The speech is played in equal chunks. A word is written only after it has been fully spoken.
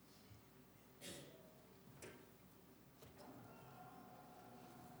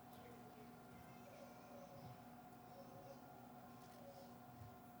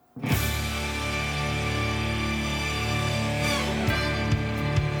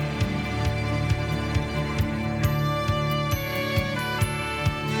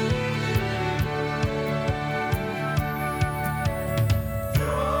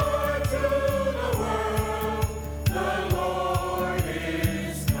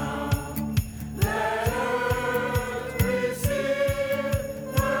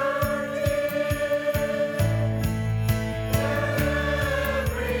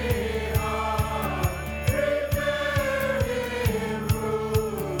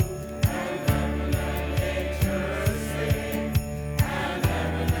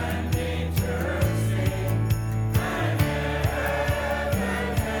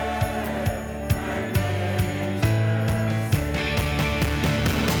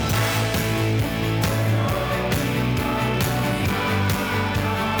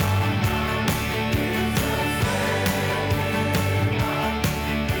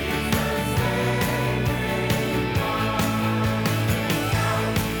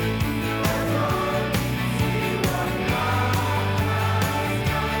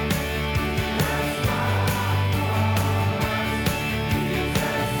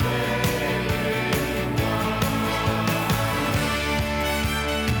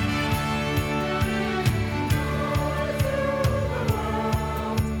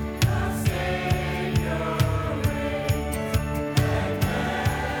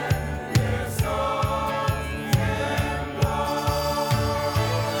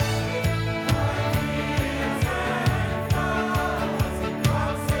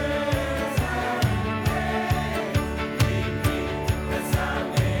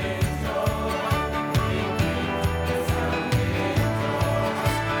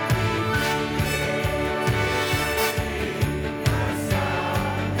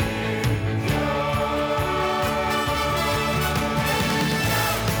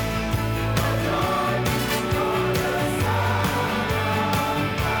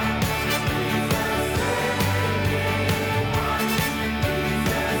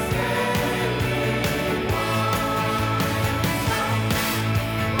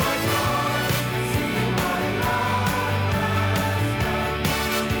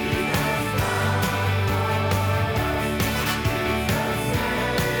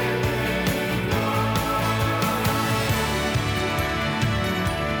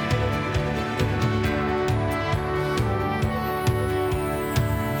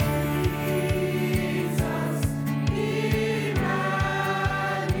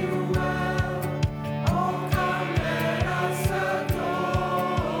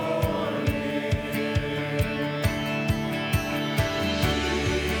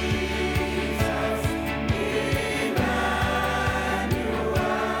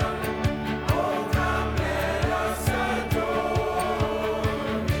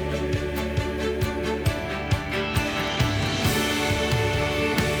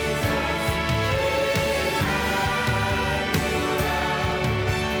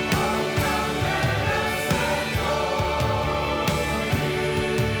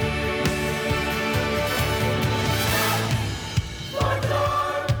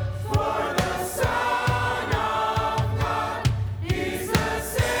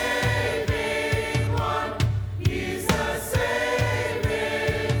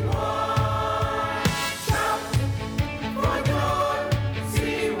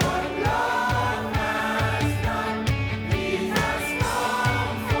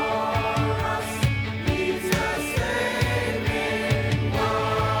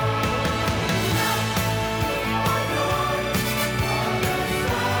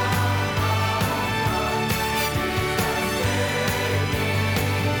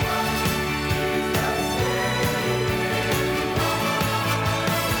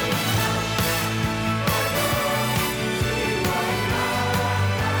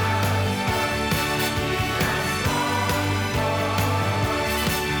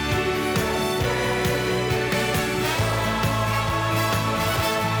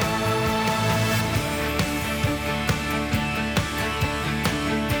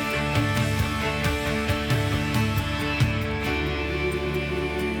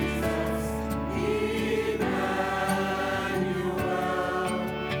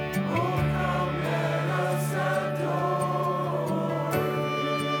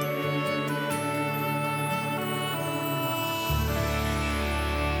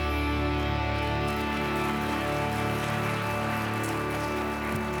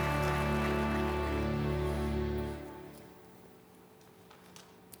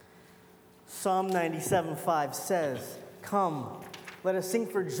Psalm 97:5 says, "Come, let us sing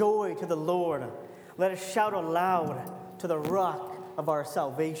for joy to the Lord. Let us shout aloud to the rock of our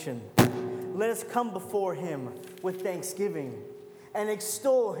salvation. Let us come before him with thanksgiving and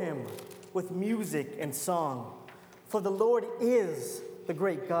extol him with music and song. For the Lord is the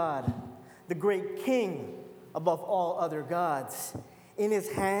great God, the great King above all other gods. In his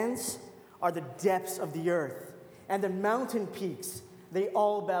hands are the depths of the earth, and the mountain peaks, they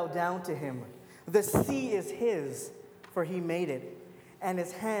all bow down to him. The sea is his, for he made it, and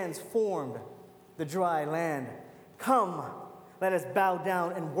his hands formed the dry land. Come, let us bow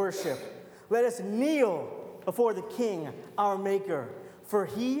down and worship. Let us kneel before the King, our Maker, for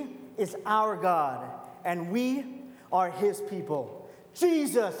he is our God, and we are his people.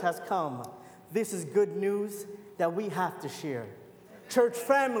 Jesus has come. This is good news that we have to share. Church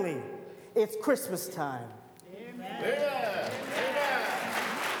family, it's Christmas time. Amen. Amen.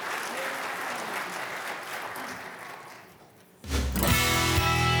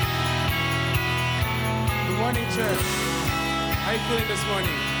 Good morning, church. How are you feeling this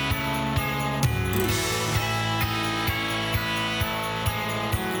morning?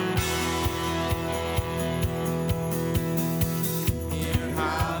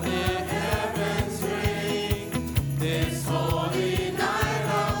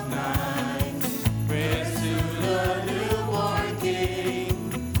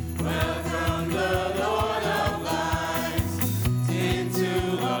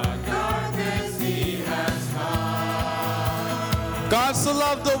 God so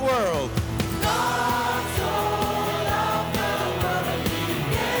loved the world. God so loved the world, he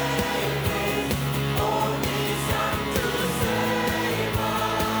gave his only Son to save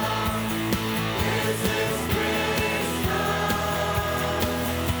us. This is Christmas.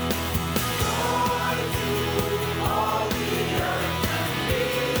 Joy to all the earth and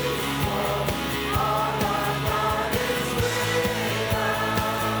peace for all our God is with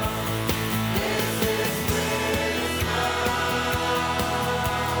us. This is Christmas.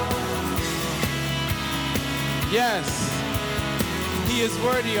 Yes, he is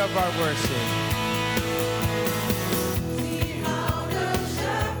worthy of our worship. See how the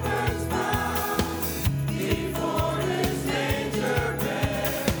shepherds bow before his manger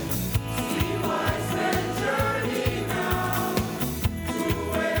bed. See wise men journey now to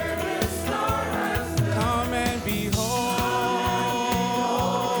where his star has led. Come and behold,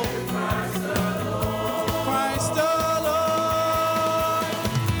 Christ the Lord. Christ the Lord.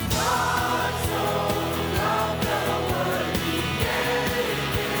 God so loved the world, he gave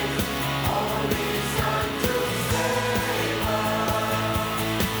his only Son to save us.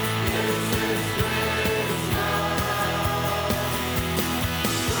 This is Christmas.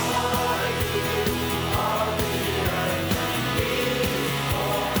 Joy to all the earth and peace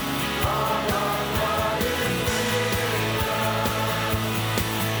for all our God is with us.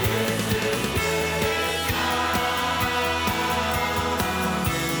 This is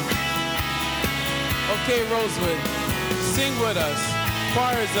Okay, Rosewood, sing with us,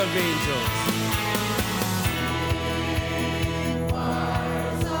 choirs of angels.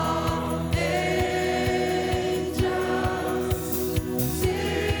 Choirs of angels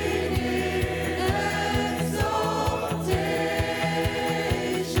singing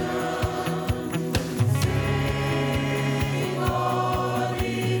exaltation. Sing, all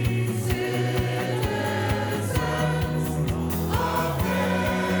ye citizens of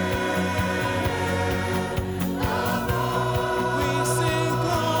We sing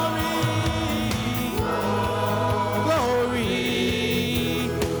glory, glory,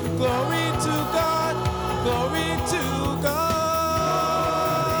 glory to God, glory to God.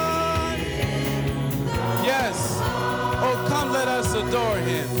 Yes, oh come let us adore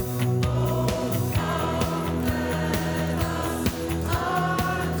him.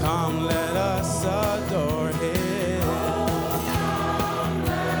 Come let us adore him.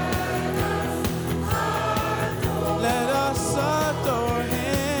 Let us adore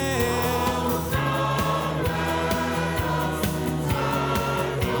him.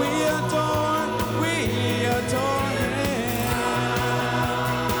 We adore him.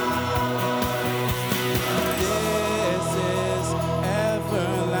 This is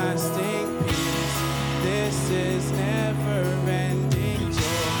everlasting.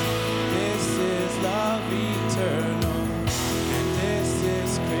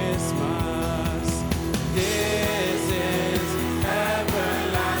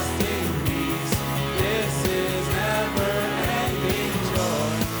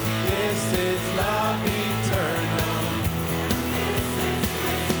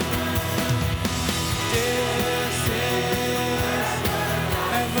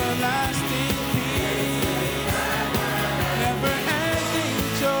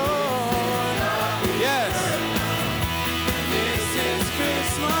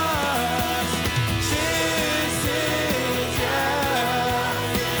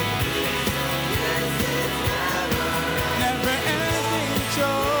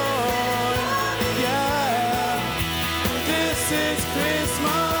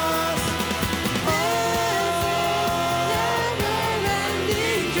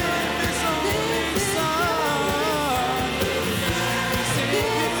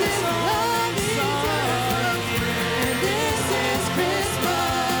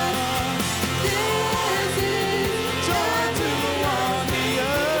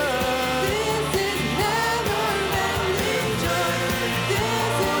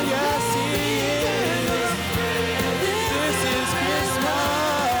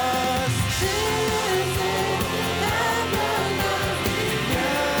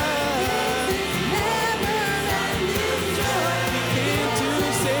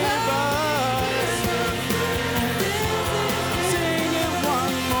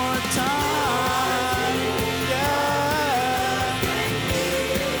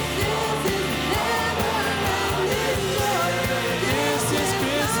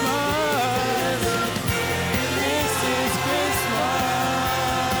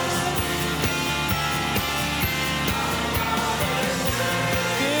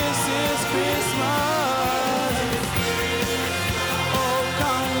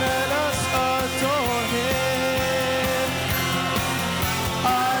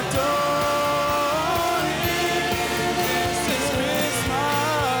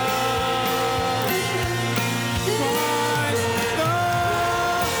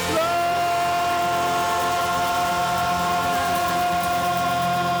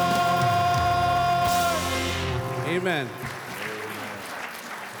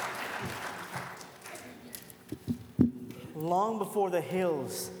 long before the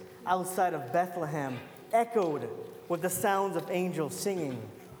hills outside of Bethlehem echoed with the sounds of angels singing,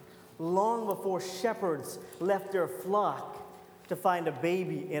 long before shepherds left their flock to find a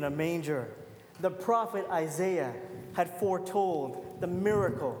baby in a manger, the prophet Isaiah had foretold the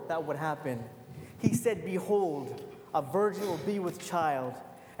miracle that would happen. He said, "Behold, a virgin will be with child,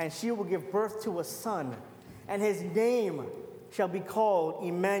 and she will give birth to a son, and his name shall be called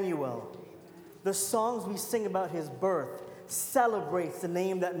Emmanuel." The songs we sing about his birth celebrates the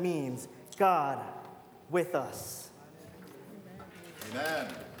name that means God with us. Amen.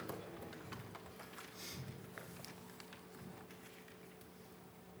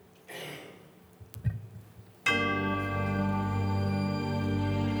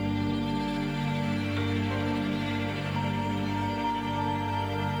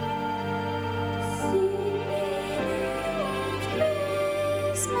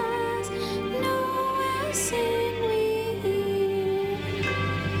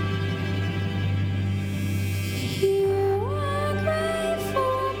 You are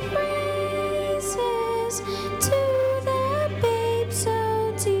grateful.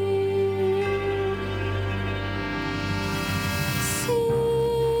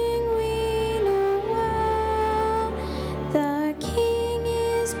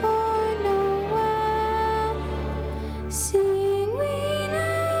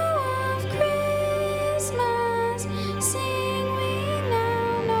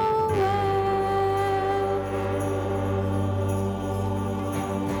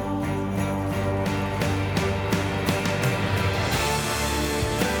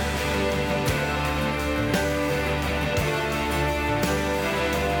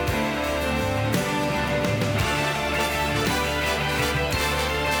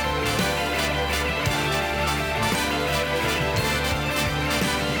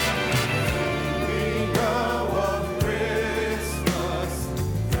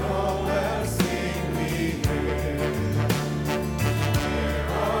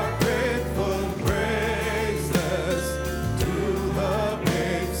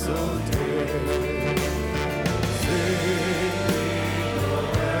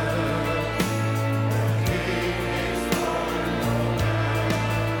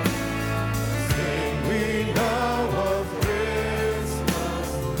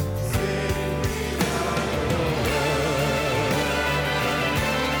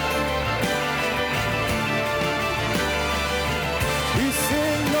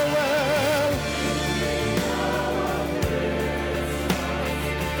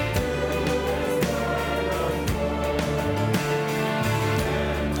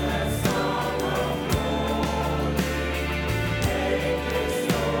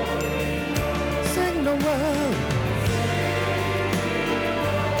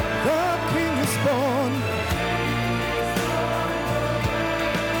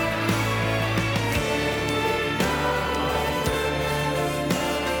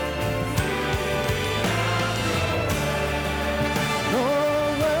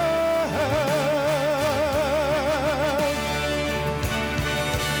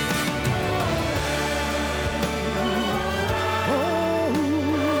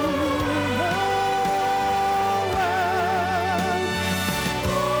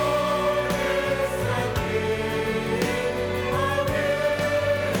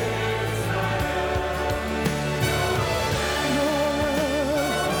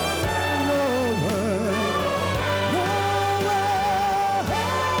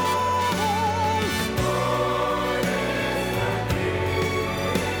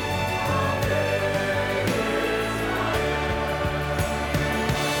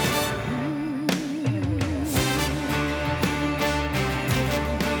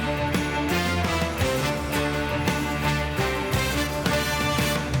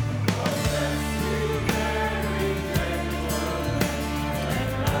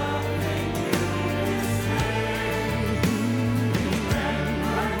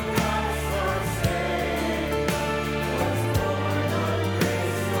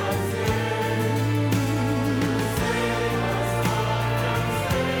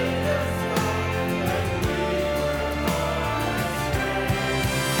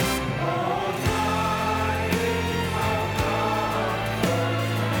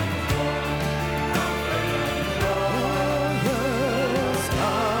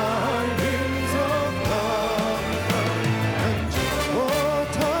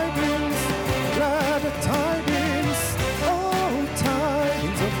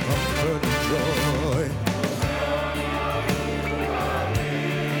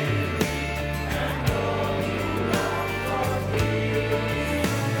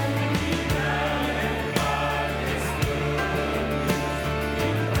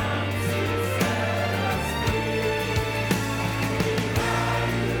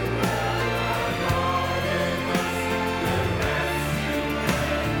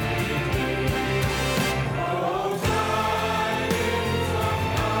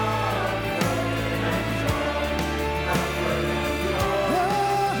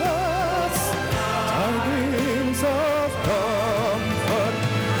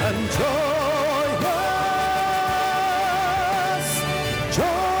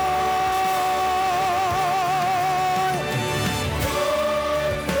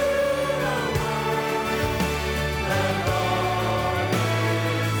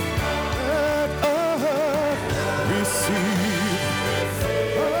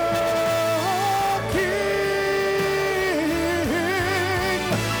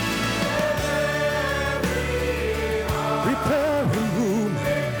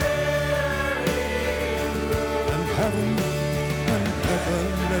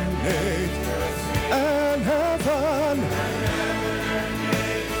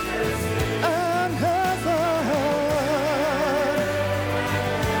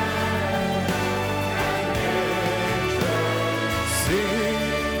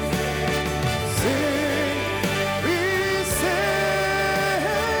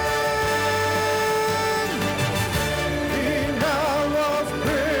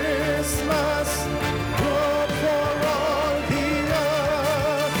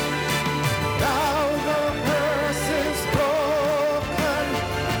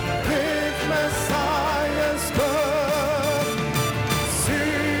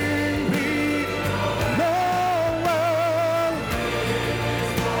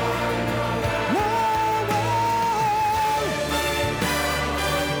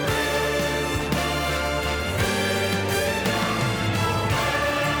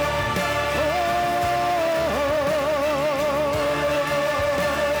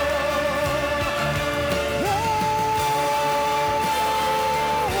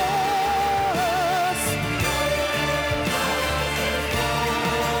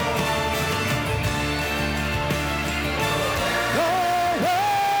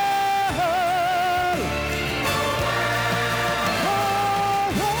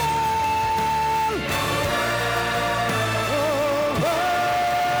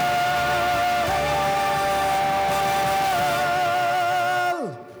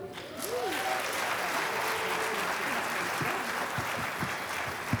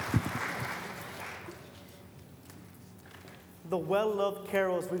 well-loved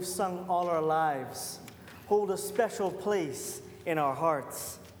carols we've sung all our lives hold a special place in our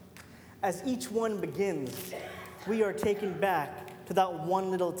hearts. As each one begins, we are taken back to that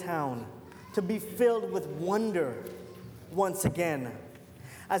one little town to be filled with wonder once again.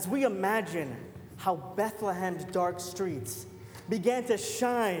 As we imagine how Bethlehem's dark streets began to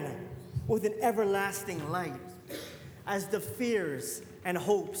shine with an everlasting light, as the fears and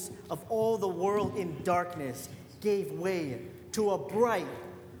hopes of all the world in darkness gave way to a bright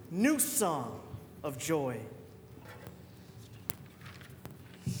new song of joy.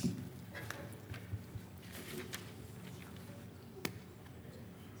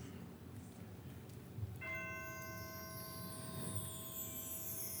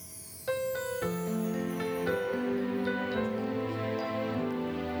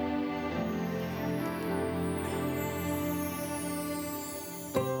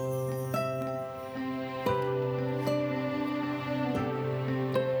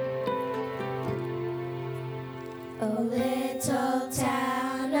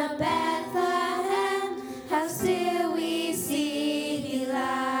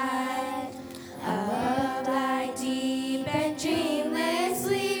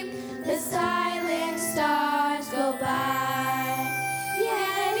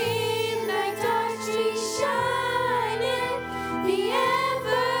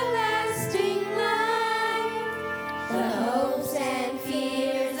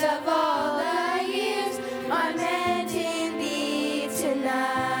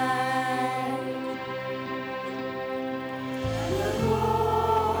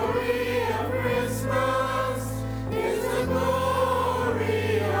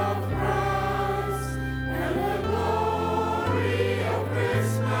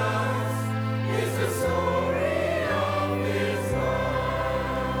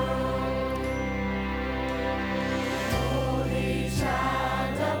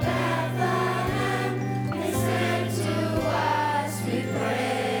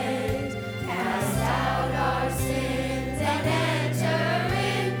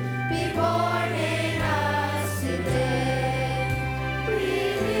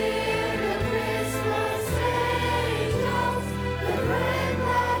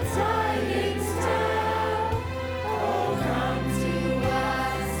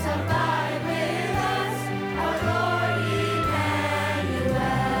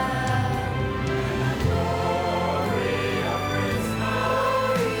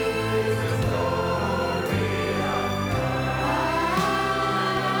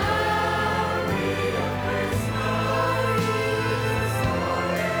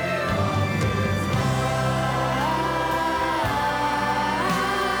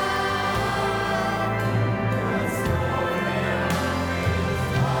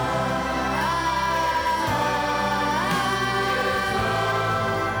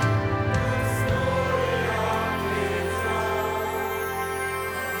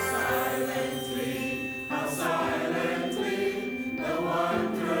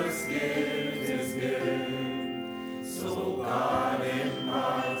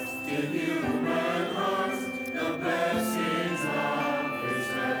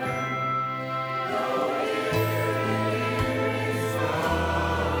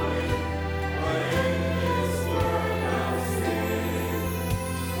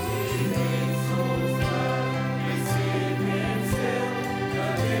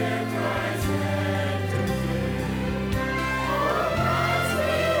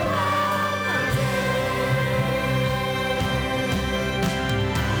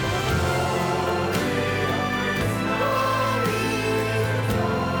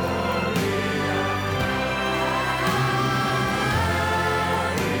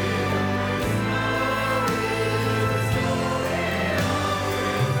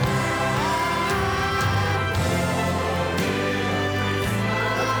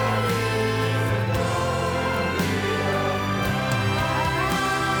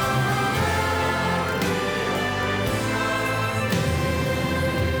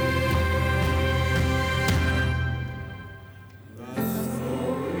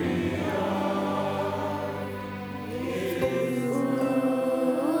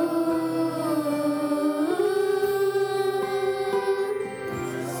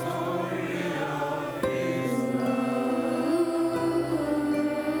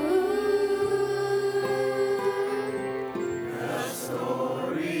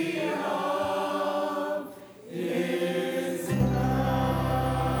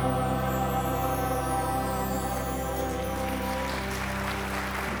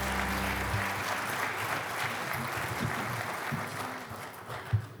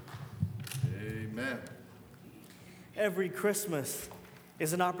 every Christmas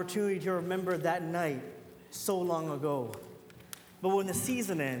is an opportunity to remember that night so long ago. But when the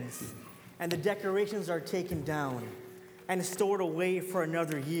season ends and the decorations are taken down and stored away for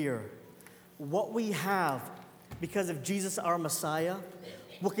another year, what we have, because of Jesus our Messiah,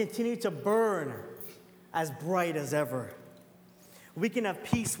 will continue to burn as bright as ever. We can have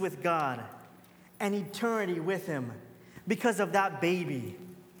peace with God and eternity with Him because of that baby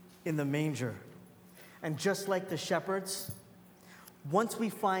in the manger. And just like the shepherds, once we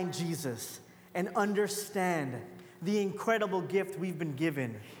find Jesus and understand the incredible gift we've been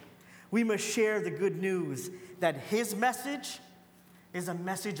given, we must share the good news that His message is a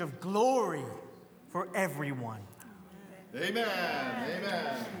message of glory for everyone. Amen.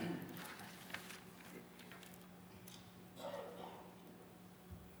 Amen.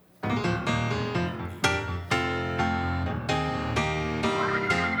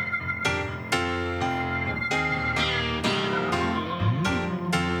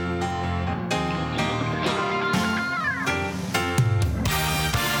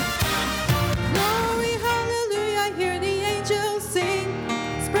 Glory, hallelujah, hear the angels sing.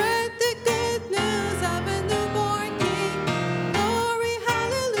 Spread the good news of a newborn King. Glory,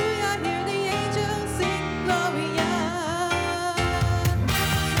 hallelujah, hear the angels sing. Gloria,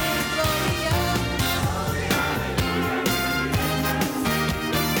 Gloria.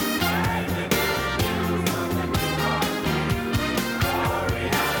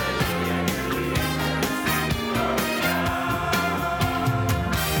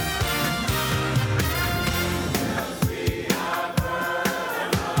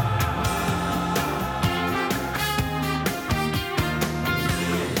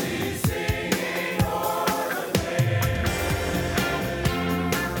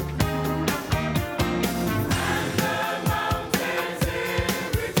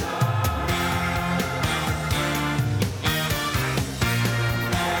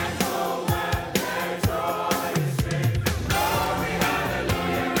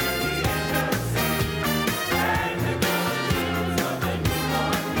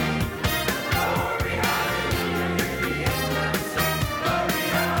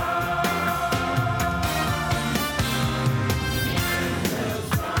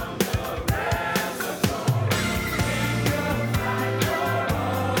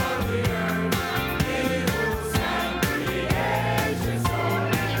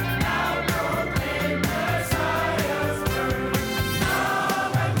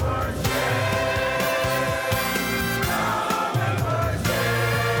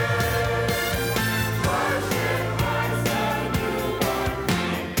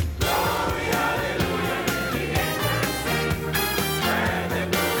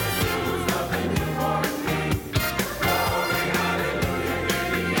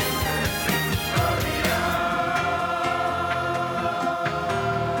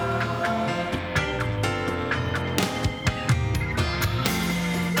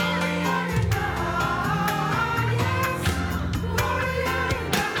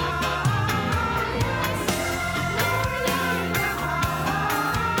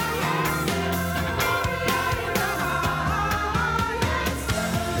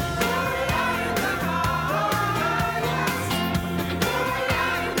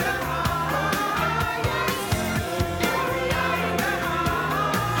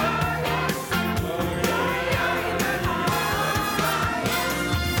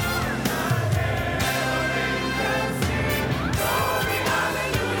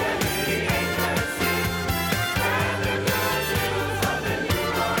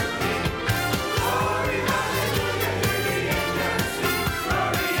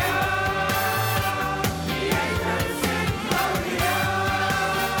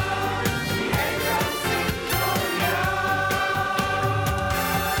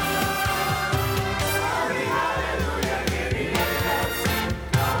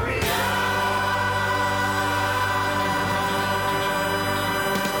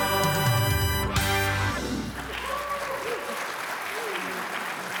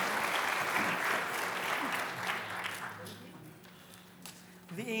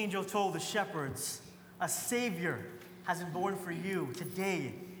 The angel told the shepherds, "A Savior has been born for you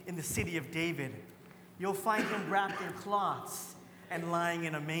today in the city of David. You'll find Him wrapped in cloths and lying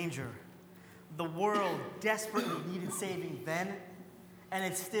in a manger." The world desperately needed saving then, and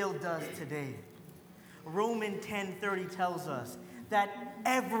it still does today. Romans 10:30 tells us that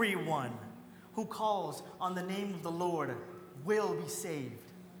everyone who calls on the name of the Lord will be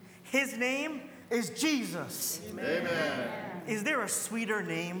saved. His name is Jesus. Amen. Is there a sweeter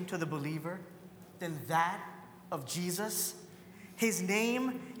name to the believer than that of Jesus? His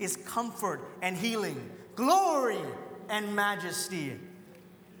name is comfort and healing. Glory and majesty.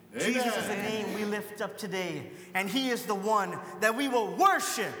 Jesus is the name we lift up today, and he is the one that we will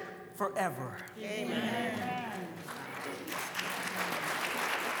worship forever. Amen.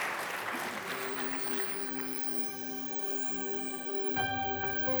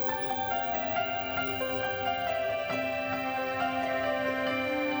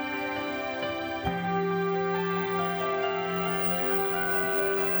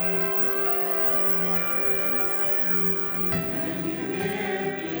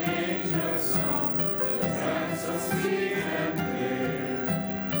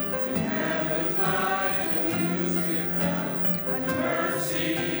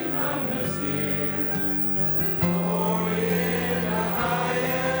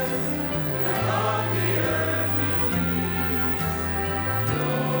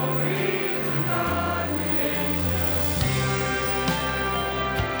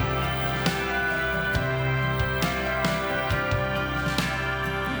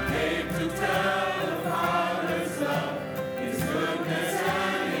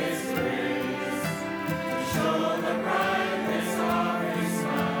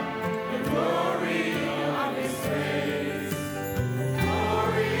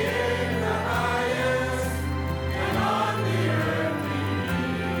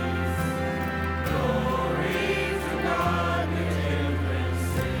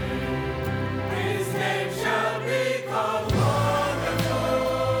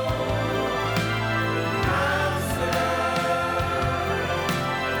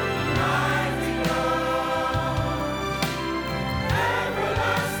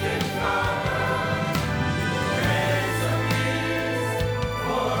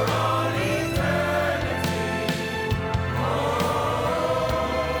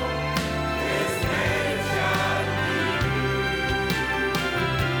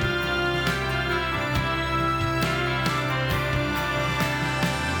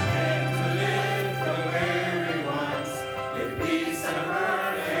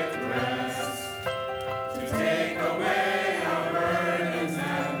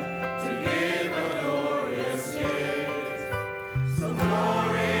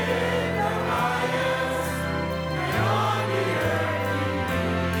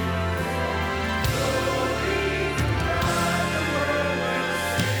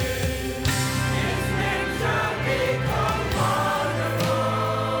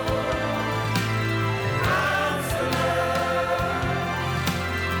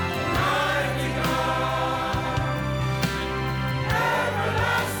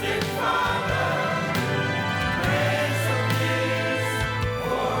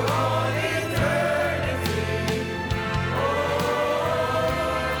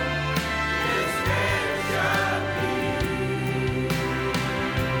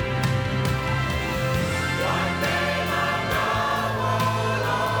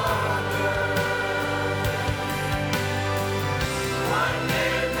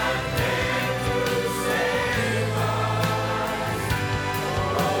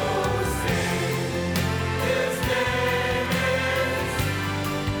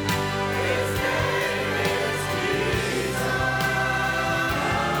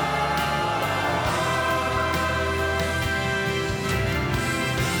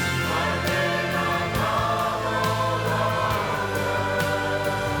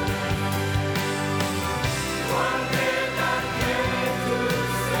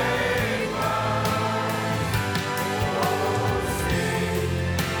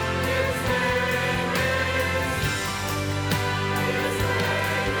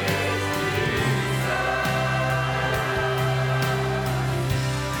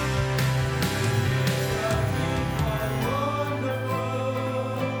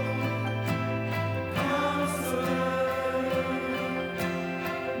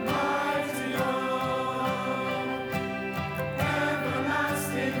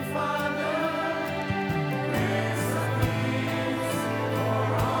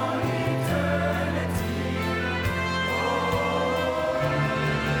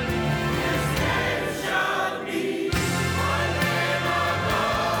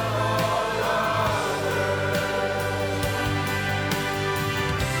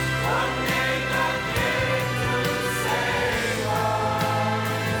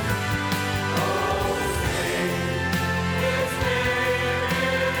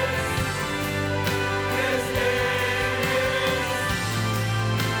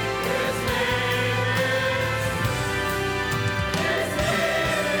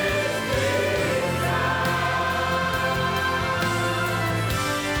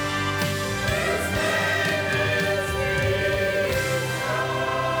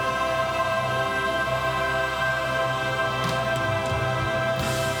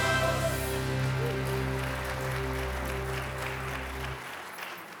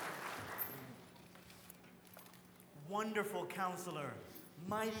 Wonderful Counselor,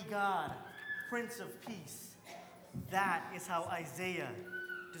 Mighty God, Prince of Peace. That is how Isaiah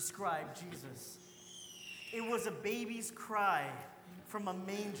described Jesus. It was a baby's cry from a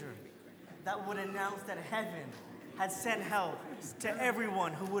manger that would announce that heaven had sent help to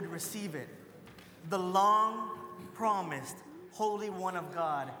everyone who would receive it. The long-promised Holy One of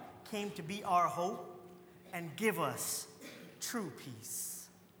God came to be our hope and give us true peace.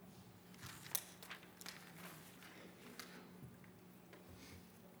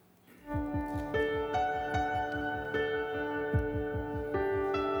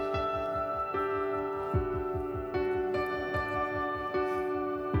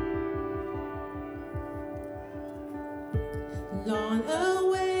 Long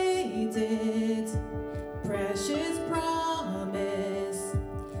awaited, precious promise,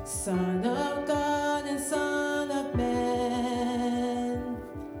 Son of God and Son of Man.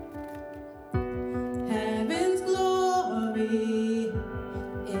 Heaven's glory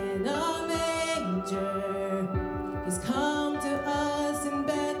in a manger has come to us in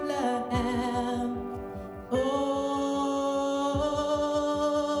Bethlehem. Oh,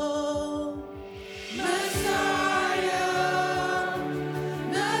 Messiah,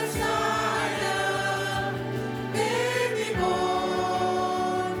 Messiah, baby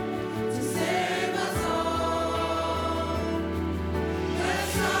born to save us all.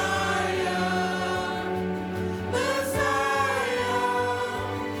 Messiah, Messiah,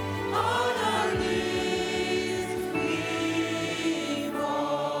 on our knees we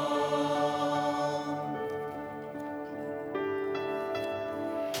fall.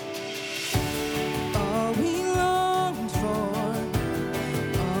 All we longed for,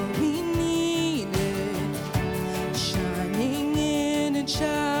 all we needed, shining in a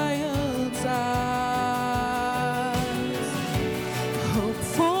child's eyes. Hope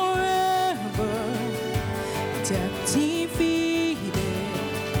forever, death defeated,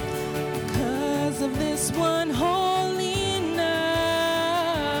 because of this one holy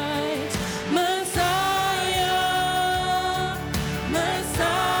night. Messiah,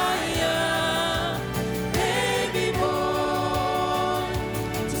 Messiah, baby born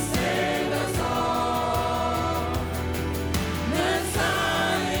to save us all.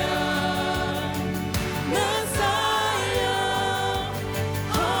 Messiah, Messiah,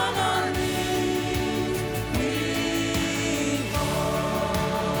 on our knees we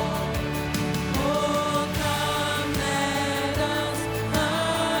fall. Oh, come let us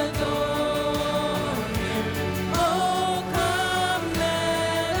adore Him. Oh, come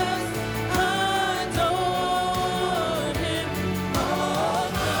let us adore Him. Oh,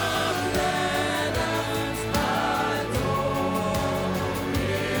 come let us adore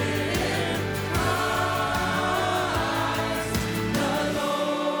Him. Christ the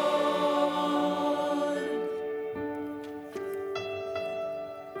Lord.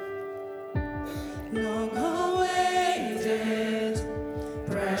 Long awaited,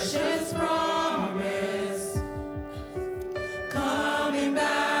 precious promise, coming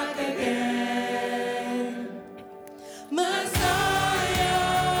back again. Messiah,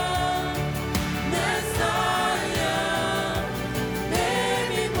 Messiah,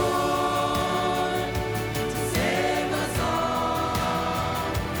 baby born to save us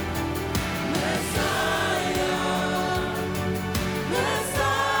all. Messiah,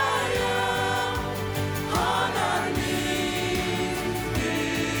 Messiah, on our knees we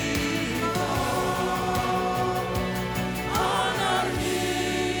fall. On our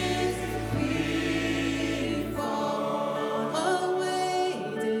knees we fall.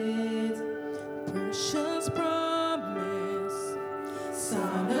 Awaited, precious promise,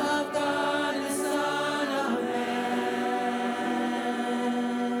 Son of God and Son of Man.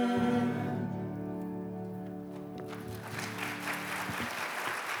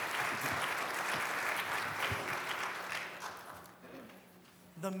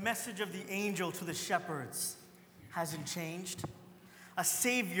 The message of the angel to the shepherds hasn't changed. A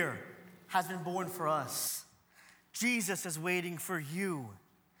Savior has been born for us. Jesus is waiting for you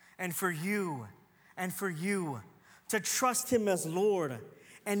and for you and for you to trust Him as Lord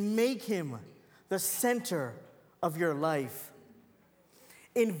and make Him the center of your life.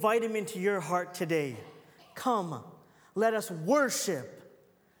 Invite Him into your heart today. Come, let us worship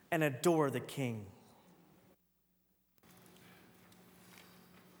and adore the King.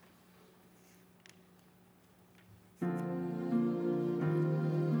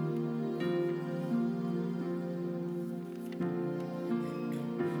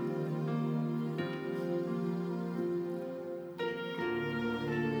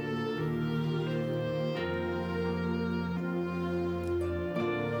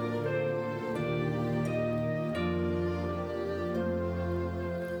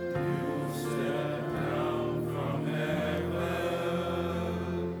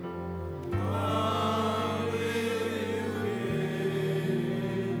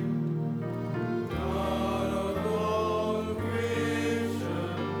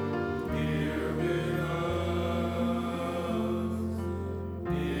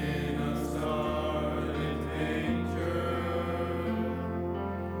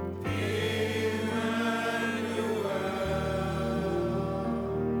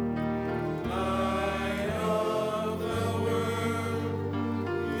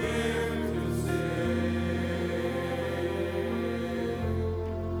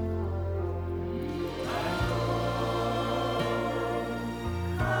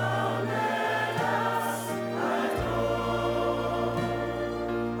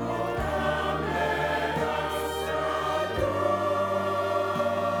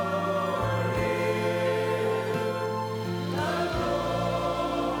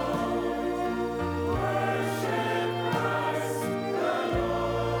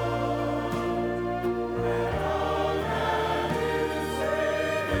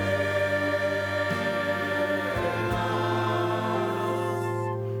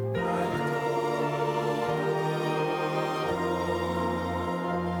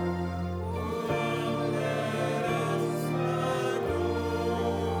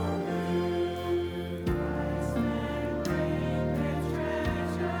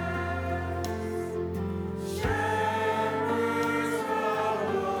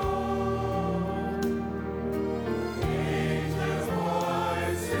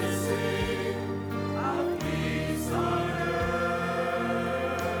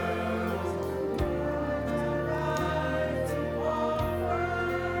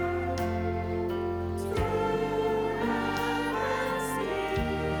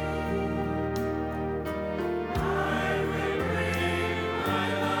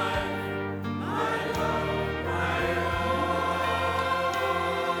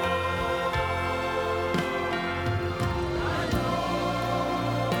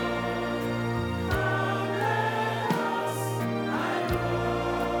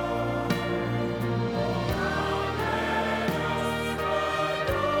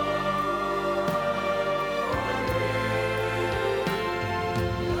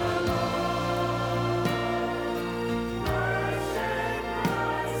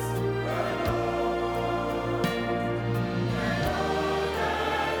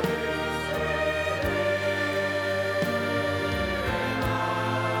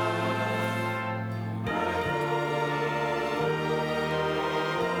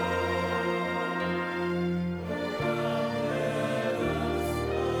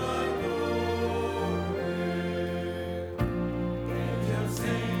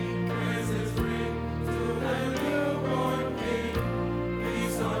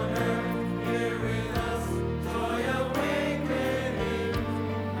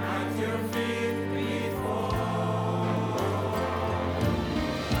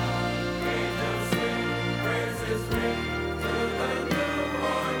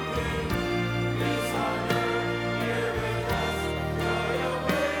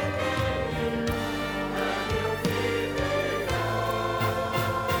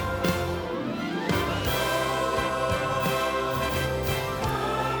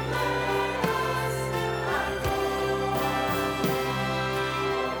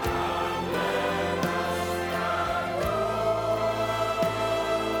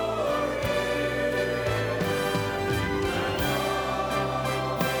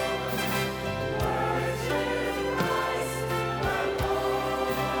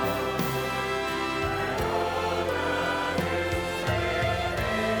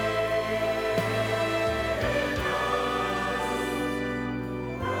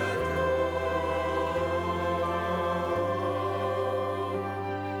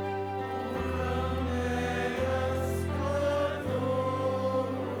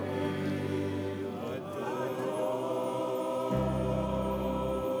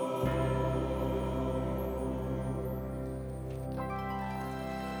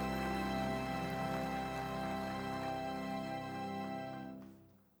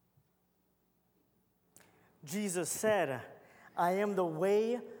 Jesus said, I am the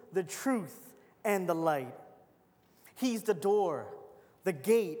way, the truth, and the light. He's the door, the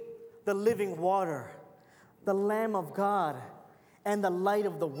gate, the living water, the Lamb of God, and the light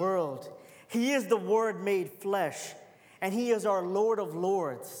of the world. He is the Word made flesh, and He is our Lord of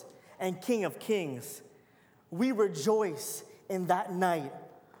lords and King of kings. We rejoice in that night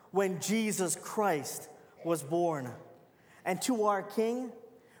when Jesus Christ was born. And to our King,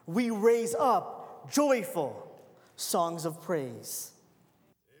 we raise up joyful songs of praise.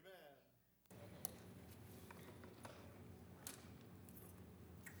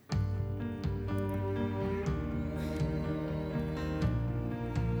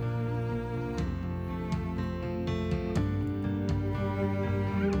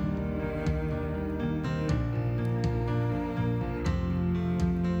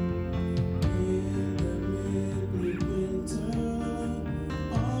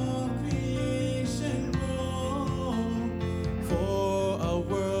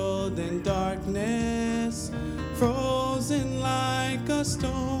 Frozen like a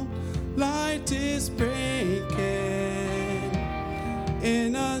stone, light is breaking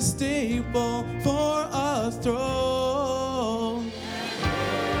in a stable for a throne.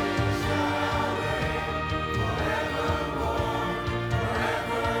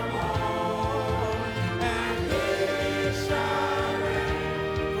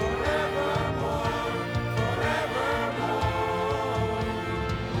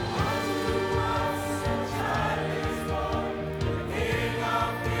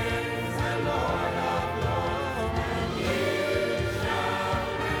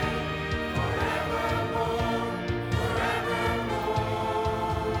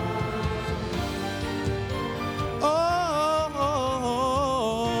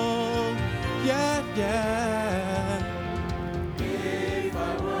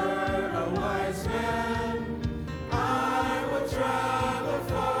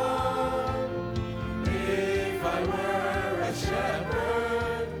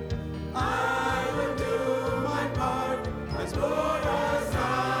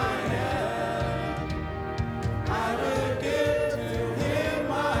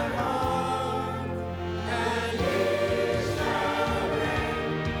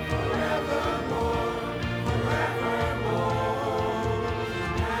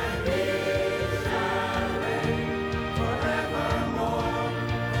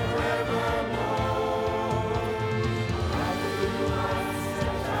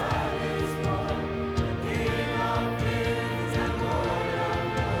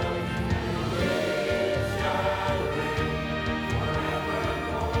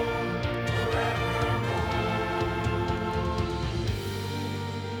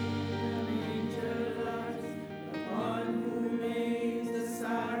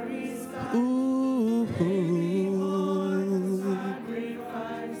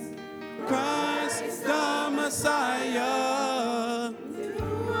 Christ the Messiah,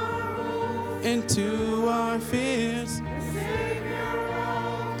 into our fears,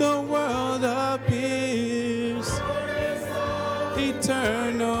 the world appears,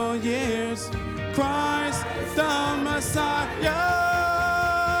 eternal years, Christ the Messiah.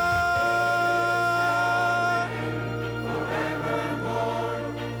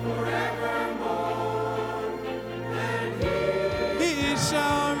 He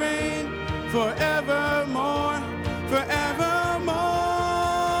shall reign forevermore, forevermore.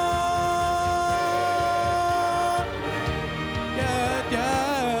 Yeah,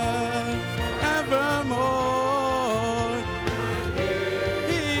 yeah, evermore.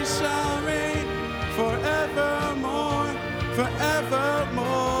 He shall reign forevermore,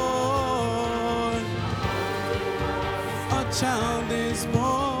 forevermore. A child is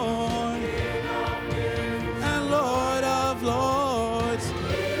born, and Lord of lords.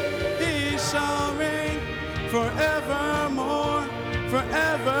 He shall reign forevermore,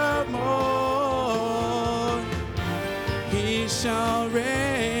 forevermore. He shall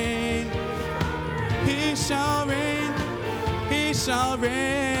reign, he shall reign, he shall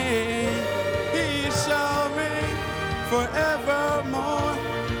reign, he shall reign forevermore,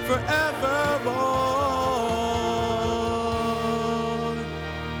 forevermore.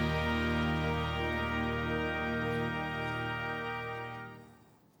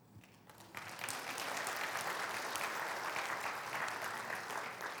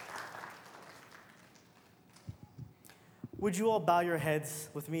 Would you all bow your heads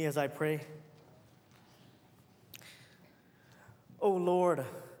with me as I pray? Oh Lord,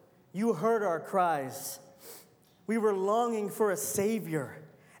 you heard our cries. We were longing for a Savior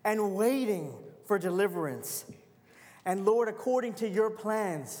and waiting for deliverance. And Lord, according to your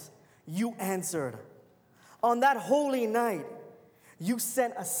plans, you answered.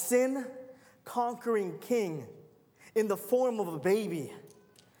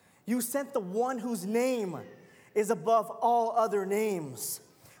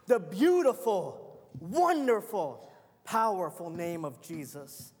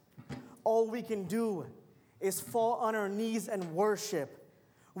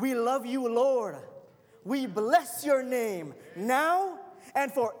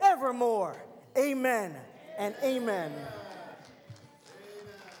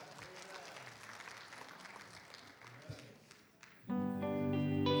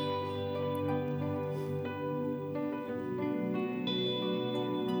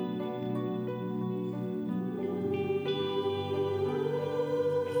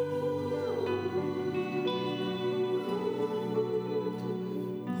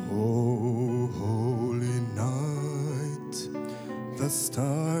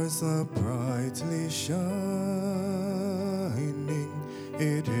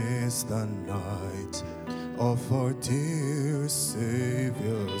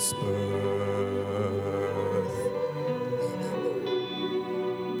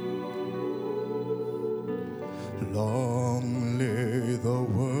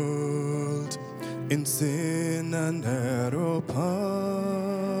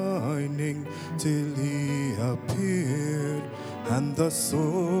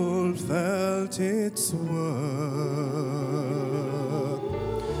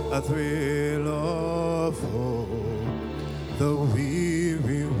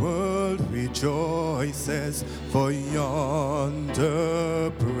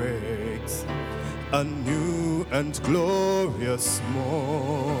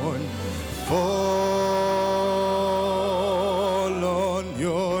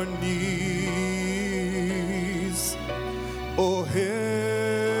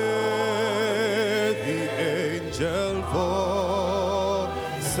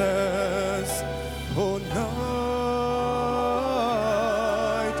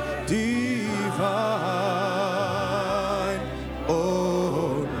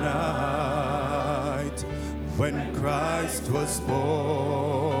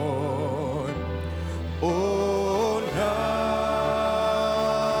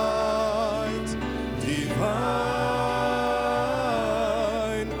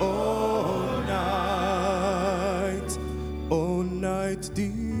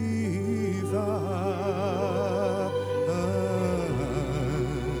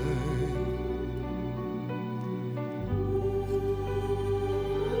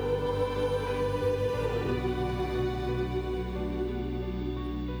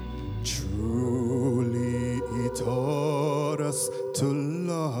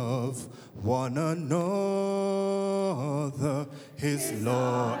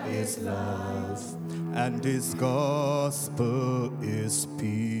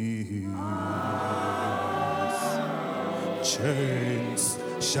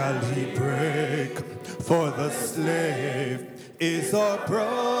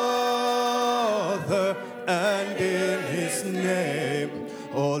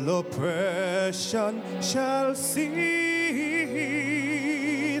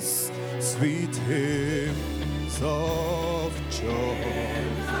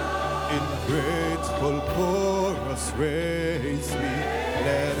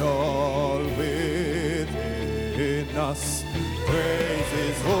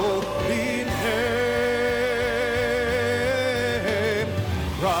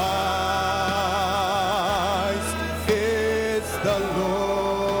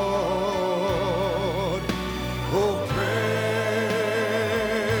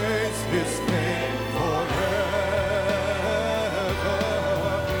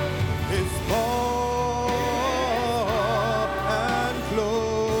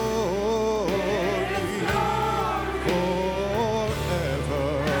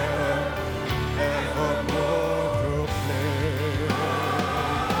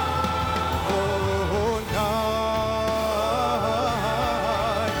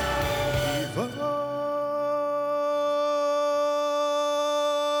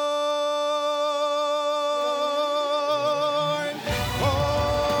 Lord.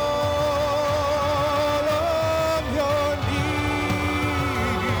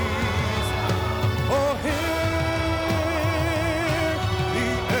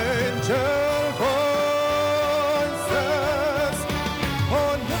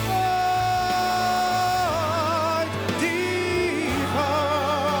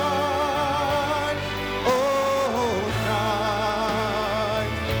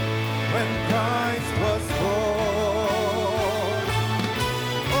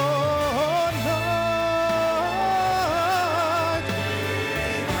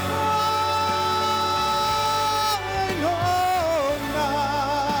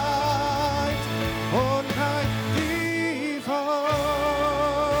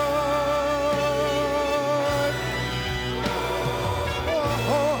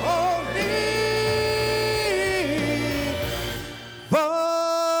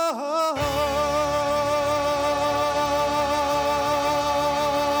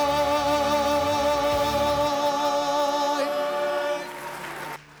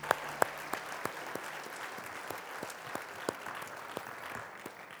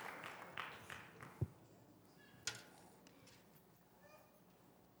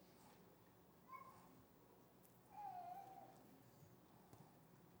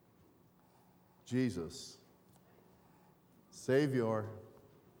 Jesus, Savior,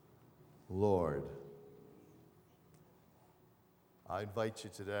 Lord. I invite you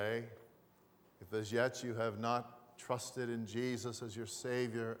today, if as yet you have not trusted in Jesus as your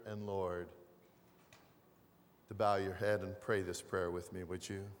Savior and Lord, to bow your head and pray this prayer with me, would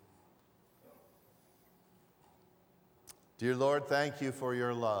you? Dear Lord, thank you for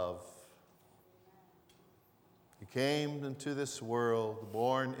your love. You came into this world,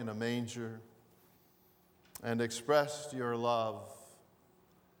 born in a manger, and expressed your love.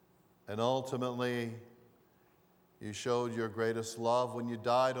 And ultimately, you showed your greatest love when you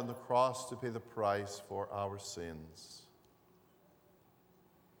died on the cross to pay the price for our sins.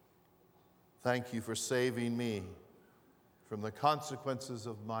 Thank you for saving me from the consequences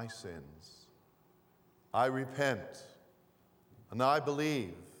of my sins. I repent and I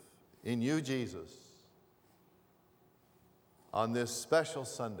believe in you, Jesus. On this special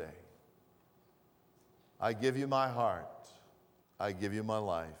Sunday, I give you my heart. I give you my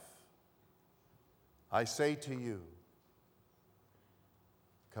life. I say to you,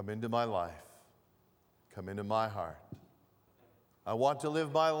 come into my life. Come into my heart. I want to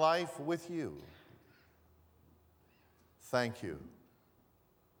live my life with you. Thank you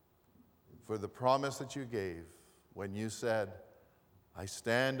for the promise that you gave when you said, I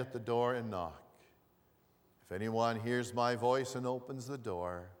stand at the door and knock. If anyone hears my voice and opens the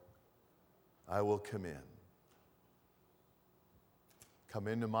door, I will come in. Come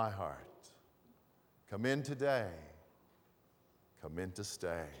into my heart. Come in today. Come in to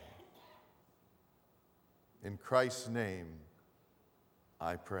stay. In Christ's name,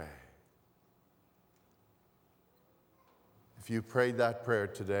 I pray. If you prayed that prayer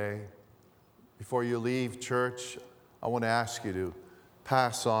today, before you leave church, I want to ask you to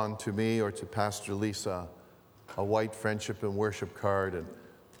pass on to me or to Pastor Lisa a white friendship and worship card and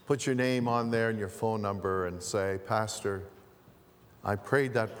put your name on there and your phone number and say, Pastor, I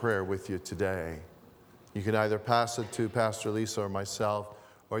prayed that prayer with you today. You can either pass it to Pastor Lisa or myself,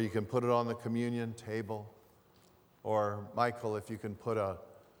 or you can put it on the communion table. Or Michael, if you can put a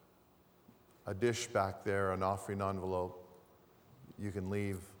dish back there, an offering envelope, you can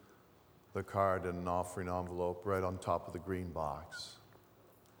leave the card and an offering envelope right on top of the green box.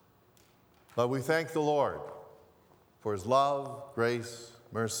 But we thank the Lord for his love, grace,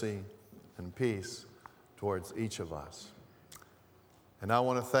 mercy, and peace towards each of us. And I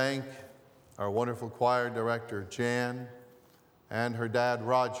want to thank our wonderful choir director, Jan, and her dad,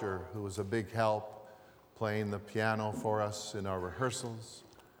 Roger, who was a big help playing the piano for us in our rehearsals.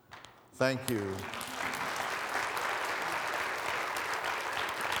 Thank you.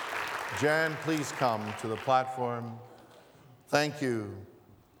 Jan, please come to the platform. Thank you,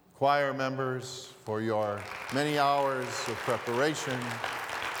 choir members, for your many hours of preparation.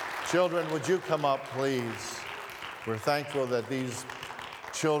 Children, would you come up, please? We're thankful that these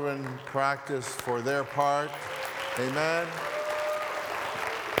children practice for their part. Amen.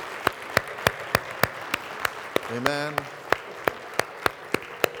 Amen.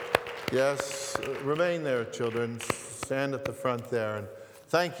 Yes, remain there, children. Stand at the front there. And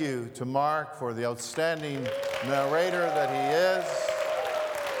thank you to Mark for the outstanding narrator that he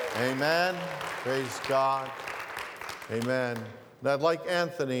is. Amen. Praise God. Amen. And I'd like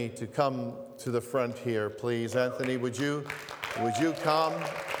Anthony to come to the front here, please. Anthony, would you come?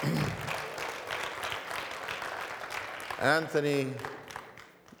 Anthony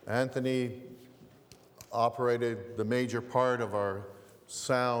operated the major part of our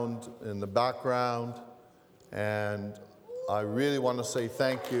sound in the background, and I really want to say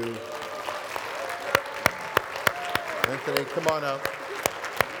thank you. Anthony, come on up.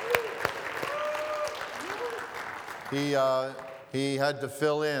 He had to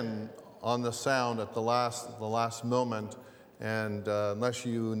fill in on the sound at the last moment, and unless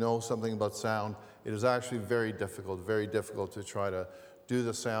you know something about sound, it is actually very difficult to try to do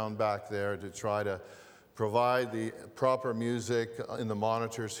the sound back there, to try to provide the proper music in the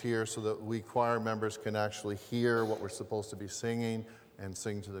monitors here so that we choir members can actually hear what we're supposed to be singing and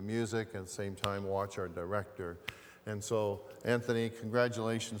sing to the music and at the same time watch our director. And so, Anthony,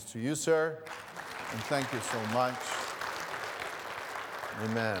 congratulations to you, sir, and thank you so much.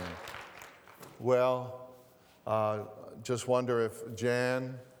 Amen. Well, just wonder if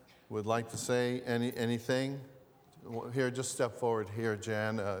Jan would like to say anything. Here, just step forward here,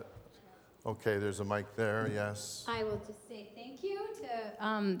 Jan. Okay, there's a mic there, yes. I will just say thank you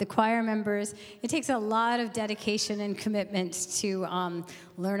to the choir members. It takes a lot of dedication and commitment to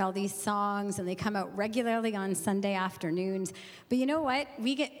learn all these songs, and they come out regularly on Sunday afternoons. But you know what?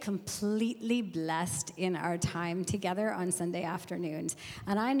 We get completely blessed in our time together on Sunday afternoons.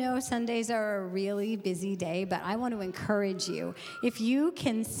 And I know Sundays are a really busy day, but I want to encourage you. If you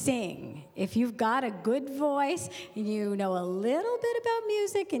can sing, if you've got a good voice, and you know a little bit about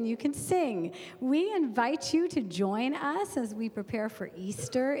music, and you can sing, we invite you to join us as we prepare for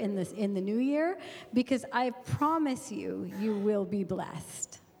Easter in the new year, because I promise you, you will be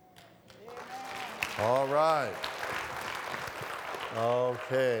blessed. All right.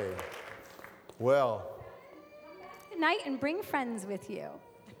 Okay. Well. Good night, and bring friends with you.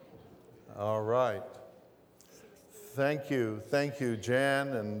 All right. Thank you, Jan,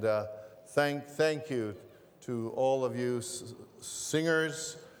 and thank you to all of you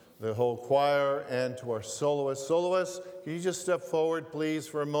singers, the whole choir, and to our soloists. Soloists, can you just step forward, please,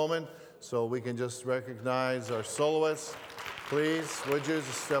 for a moment, so we can just recognize our soloists? Please, would you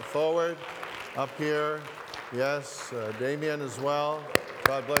just step forward up here? Yes, Damien as well.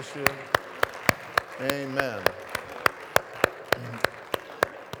 God bless you. Amen.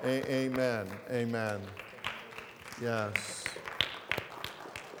 Amen. Amen. Yes.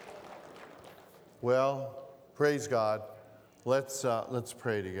 Well, praise God. Let's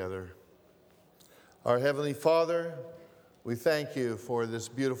pray together. Our Heavenly Father, we thank you for this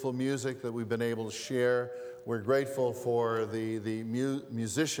beautiful music that we've been able to share. We're grateful for the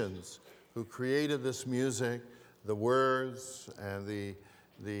musicians who created this music, the words, and the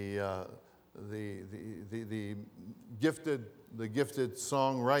gifted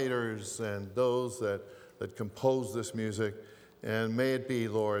songwriters and those that compose this music. And may it be,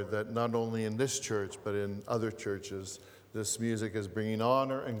 Lord, that not only in this church, but in other churches, this music is bringing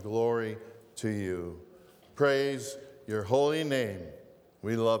honor and glory to you. Praise your holy name.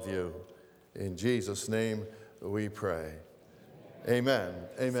 We love you. In Jesus' name we pray. Amen.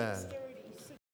 Amen.